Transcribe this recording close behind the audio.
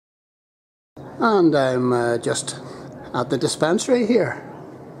And I'm just at the dispensary here.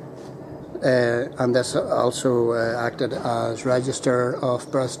 And this also acted as register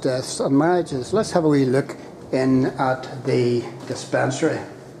of births, deaths and marriages. Let's have a wee look in at the dispensary.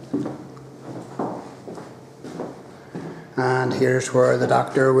 And here's where the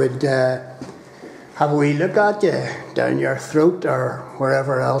doctor would have a wee look at you, down your throat or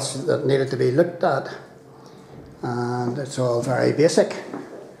wherever else that needed to be looked at. And it's all very basic.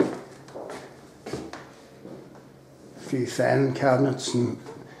 A few filing cabinets and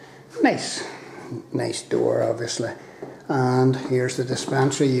nice door, obviously. And here's the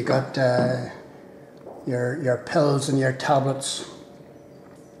dispensary. You got your pills and your tablets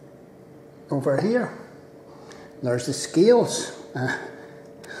over here. There's the scales.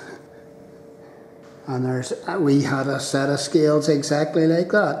 And we had a set of scales exactly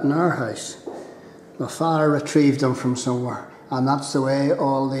like that in our house. My father retrieved them from somewhere, and that's the way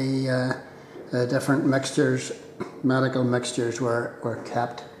all the different mixtures, medical mixtures, were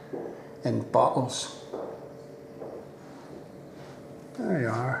kept in bottles. There you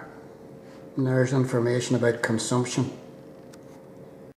are. And there's information about consumption.